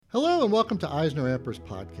Hello and welcome to EisnerAmper's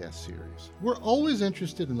podcast series. We're always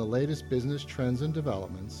interested in the latest business trends and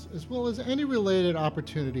developments, as well as any related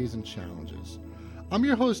opportunities and challenges. I'm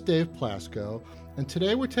your host, Dave Plasko, and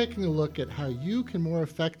today we're taking a look at how you can more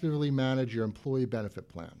effectively manage your employee benefit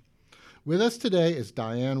plan. With us today is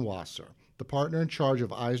Diane Wasser, the partner in charge of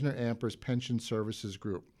EisnerAmper's Pension Services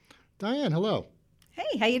Group. Diane, hello.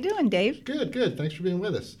 Hey, how you doing, Dave? Good. Thanks for being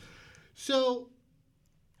with us. So,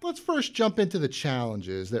 let's first jump into the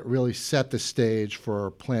challenges that really set the stage for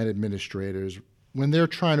plan administrators when they're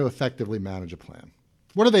trying to effectively manage a plan.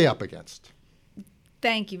 What are they up against?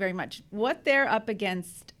 Thank you very much. What they're up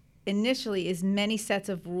against initially is many sets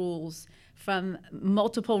of rules from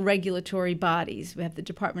multiple regulatory bodies. We have the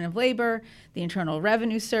Department of Labor, the Internal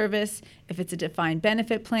Revenue Service. If it's a defined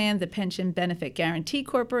benefit plan, the Pension Benefit Guaranty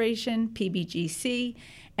Corporation, PBGC,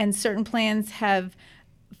 and certain plans have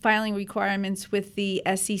filing requirements with the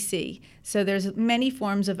SEC. So there's many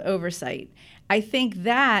forms of oversight. I think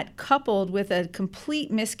that, coupled with a complete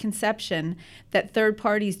misconception that third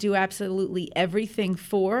parties do absolutely everything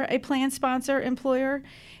for a plan sponsor employer,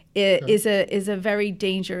 is a very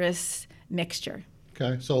dangerous mixture.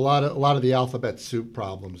 Okay, so a lot of the alphabet soup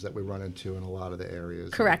problems that we run into in a lot of the areas.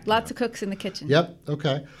 Correct. Lots of cooks in the kitchen. Yep.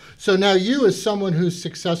 Okay. So now you, as someone who's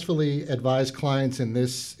successfully advised clients in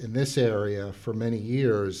this area for many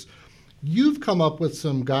years, you've come up with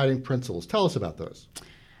some guiding principles. Tell us about those.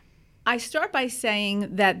 I start by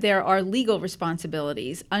saying that there are legal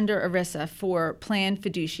responsibilities under ERISA for plan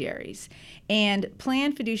fiduciaries. And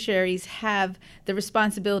plan fiduciaries have the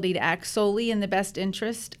responsibility to act solely in the best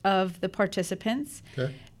interest of the participants,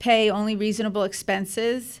 pay only reasonable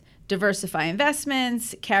expenses, diversify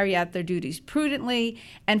investments, carry out their duties prudently,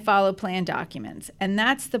 and follow plan documents. And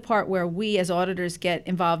that's the part where we as auditors get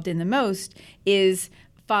involved in the most, is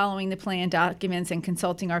following the plan documents and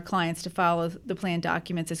consulting our clients to follow the plan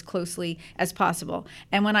documents as closely as possible.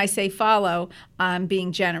 And when I say follow, I'm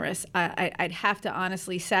being generous. I'd have to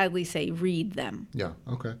honestly, sadly say read them. Yeah,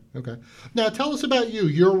 okay. Now tell us about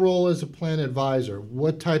your role as a plan advisor.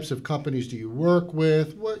 What types of companies do you work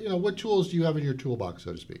with? What tools do you have in your toolbox,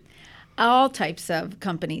 so to speak? All types of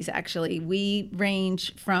companies, actually. We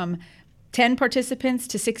range from 10 participants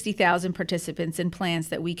to 60,000 participants in plans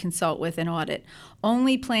that we consult with and audit.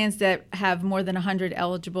 Only plans that have more than 100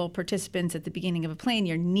 eligible participants at the beginning of a plan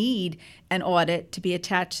year need an audit to be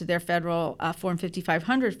attached to their federal Form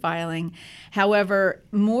 5500 filing. However,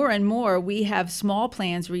 more and more we have small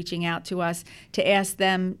plans reaching out to us to ask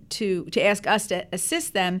us to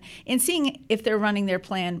assist them in seeing if they're running their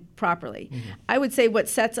plan properly. Mm-hmm. I would say what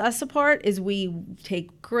sets us apart is we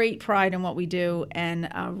take great pride in what we do and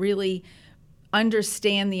really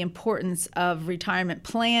understand the importance of retirement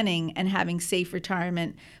planning and having safe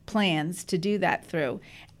retirement plans to do that through.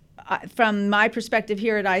 From my perspective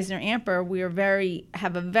here at EisnerAmper, we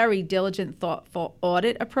have a very diligent, thoughtful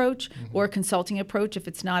audit approach or consulting approach if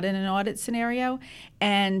it's not in an audit scenario,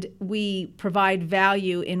 and we provide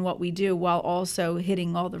value in what we do while also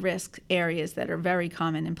hitting all the risk areas that are very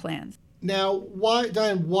common in plans. Now,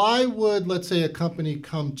 Diane, why would, let's say, a company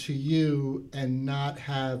come to you and not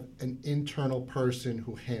have an internal person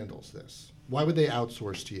who handles this? Why would they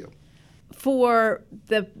outsource to you? For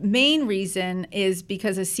the main reason is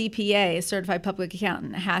because a CPA, a certified public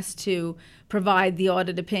accountant, has to provide the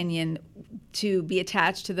audit opinion to be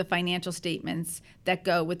attached to the financial statements that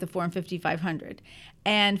go with the Form 5500.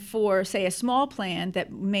 And for, say, a small plan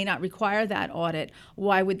that may not require that audit,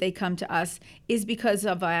 why would they come to us is because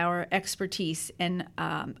of our expertise and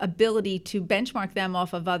ability to benchmark them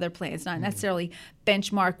off of other plans, not necessarily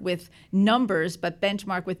benchmark with numbers, but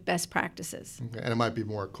benchmark with best practices. Okay. And it might be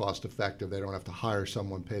more cost effective. They don't have to hire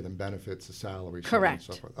someone, pay them benefits, a salary, correct.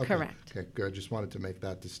 So on and so forth. Okay. Correct. Okay, good. Just wanted to make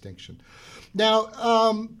that distinction.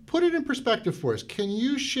 Now, put it in perspective for us. Can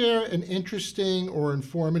you share an interesting or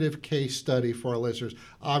informative case study for our listeners,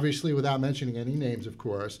 obviously without mentioning any names, of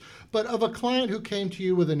course, but of a client who came to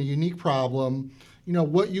you with a unique problem,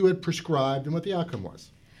 what you had prescribed and what the outcome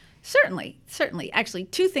was? Certainly. Actually,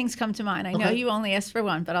 two things come to mind. I know you only asked for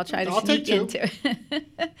one, but I'll try to sneak into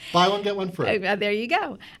it. Buy one, get one free. There you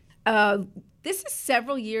go. This is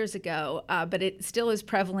several years ago, but it still is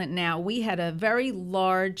prevalent now. We had a very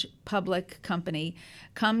large public company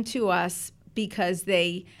come to us because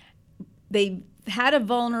they had a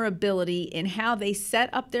vulnerability in how they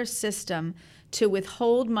set up their system to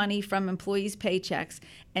withhold money from employees' paychecks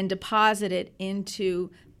and deposit it into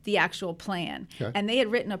the actual plan. Okay. And they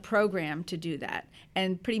had written a program to do that.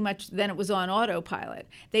 And pretty much then it was on autopilot.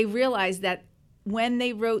 They realized that when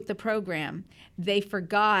they wrote the program, they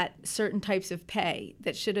forgot certain types of pay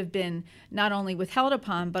that should have been not only withheld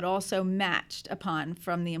upon, but also matched upon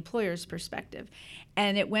from the employer's perspective.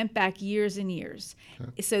 And it went back years and years.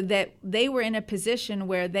 Okay. So that they were in a position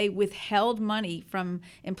where they withheld money from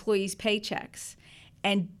employees' paychecks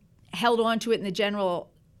and held on to it in the general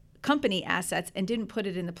company assets and didn't put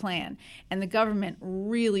it in the plan. And the government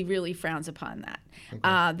really, really frowns upon that.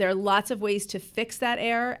 Okay. There are lots of ways to fix that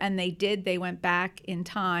error, and they did. They went back in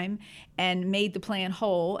time and made the plan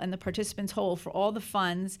whole and the participants whole for all the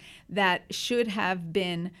funds that should have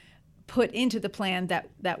been put into the plan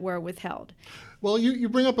that were withheld. Well, you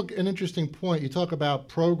bring up an interesting point. You talk about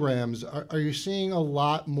programs. Are you seeing a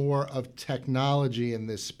lot more of technology in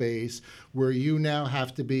this space where you now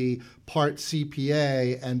have to be part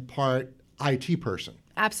CPA and part IT person?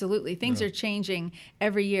 Absolutely. Things are changing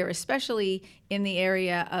every year, especially in the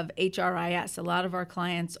area of HRIS. A lot of our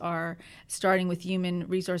clients are starting with human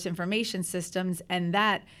resource information systems, and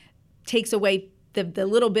that takes away the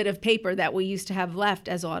little bit of paper that we used to have left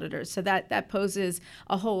as auditors. So that poses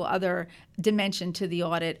a whole other dimension to the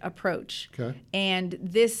audit approach. Okay. And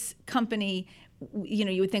this company,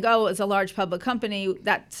 you would think, oh, it's a large public company,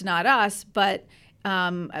 that's not us, but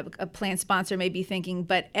a plan sponsor may be thinking,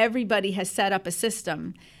 but everybody has set up a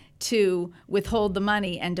system to withhold the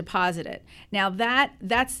money and deposit it. Now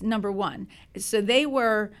that's number one. So they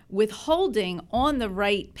were withholding on the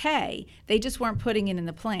right pay. They just weren't putting it in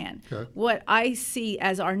the plan. Okay. What I see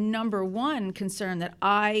as our number one concern that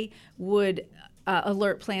I would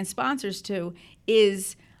alert plan sponsors to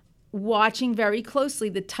is watching very closely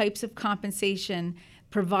the types of compensation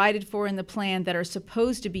provided for in the plan that are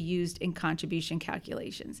supposed to be used in contribution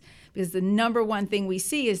calculations. Because the number one thing we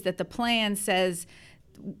see is that the plan says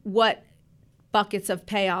what buckets of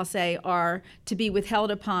pay, I'll say, are to be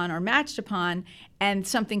withheld upon or matched upon, and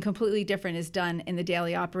something completely different is done in the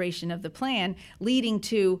daily operation of the plan, leading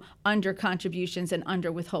to under contributions and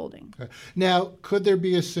under withholding. Okay. Now, could there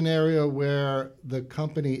be a scenario where the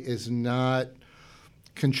company is not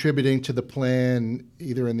contributing to the plan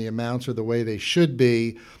either in the amounts or the way they should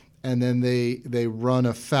be, and then they run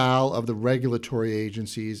afoul of the regulatory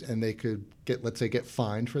agencies and they could get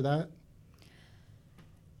fined for that?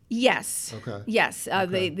 Yes. Okay. Yes.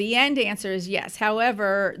 The end answer is yes.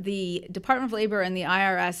 However, the Department of Labor and the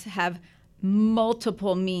IRS have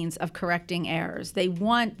multiple means of correcting errors. They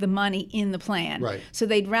want the money in the plan. Right. So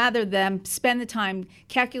they'd rather them spend the time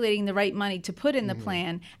calculating the right money to put in the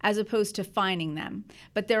plan as opposed to fining them.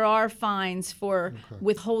 But there are fines for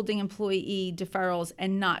withholding employee deferrals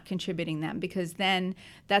and not contributing them, because then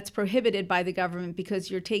that's prohibited by the government, because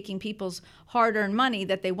you're taking people's hard-earned money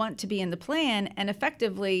that they want to be in the plan and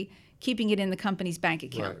effectively keeping it in the company's bank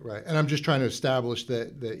account. Right. And I'm just trying to establish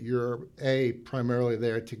that you're primarily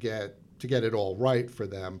there to get it all right for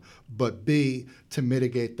them, but B, to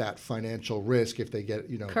mitigate that financial risk if they get, if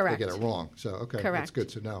they get it wrong. So, okay, that's good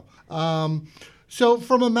to know. So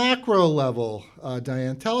from a macro level,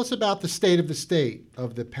 Diane, tell us about the state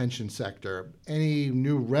of the pension sector. Any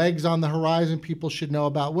new regs on the horizon people should know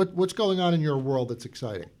about? What's going on in your world that's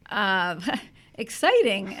exciting?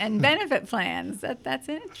 Exciting and benefit plans. That's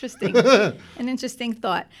an interesting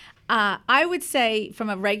thought. I would say from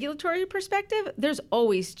a regulatory perspective, there's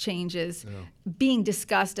always changes being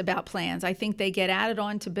discussed about plans. I think they get added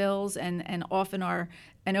on to bills and often are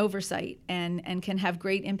an oversight and can have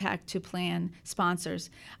great impact to plan sponsors.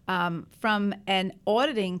 From an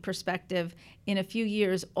auditing perspective, in a few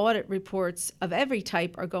years, audit reports of every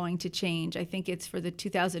type are going to change. I think it's for the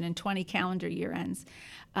 2020 calendar year ends.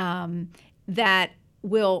 That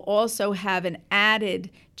will also have an added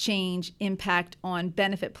change impact on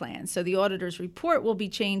benefit plans. So the auditor's report will be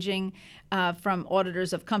changing from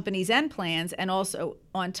auditors of companies and plans, and also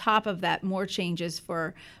on top of that, more changes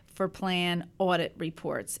for plan audit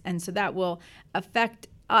reports. And so that will affect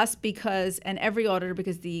us and every auditor,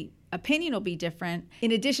 because the opinion will be different.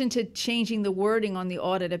 In addition to changing the wording on the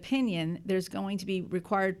audit opinion, there's going to be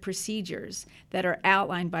required procedures that are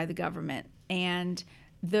outlined by the government. And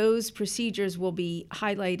those procedures will be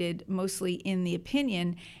highlighted mostly in the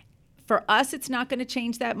opinion. For us, it's not going to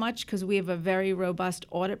change that much because we have a very robust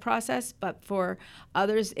audit process, but for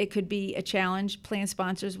others, it could be a challenge. Plan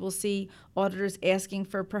sponsors will see auditors asking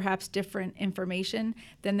for perhaps different information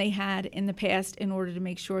than they had in the past in order to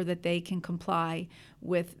make sure that they can comply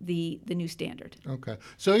with the new standard. Okay.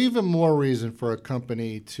 So even more reason for a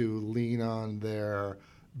company to lean on their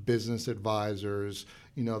business advisors.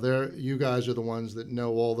 You guys are the ones that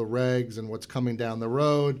know all the regs and what's coming down the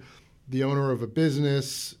road. the owner of a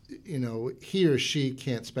business, he or she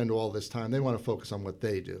can't spend all this time. They want to focus on what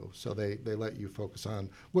they do. So they let you focus on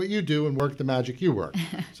what you do and work the magic you work.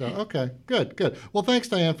 So, okay, good. Well, thanks,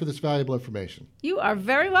 Diane, for this valuable information. You are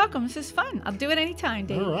very welcome. This is fun. I'll do it anytime,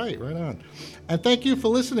 Dave. All right on. And thank you for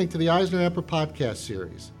listening to the EisnerAmper podcast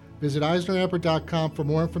series. Visit EisnerAmper.com for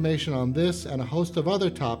more information on this and a host of other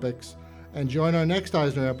topics, and join our next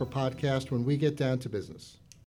EisnerAmper podcast when we get down to business.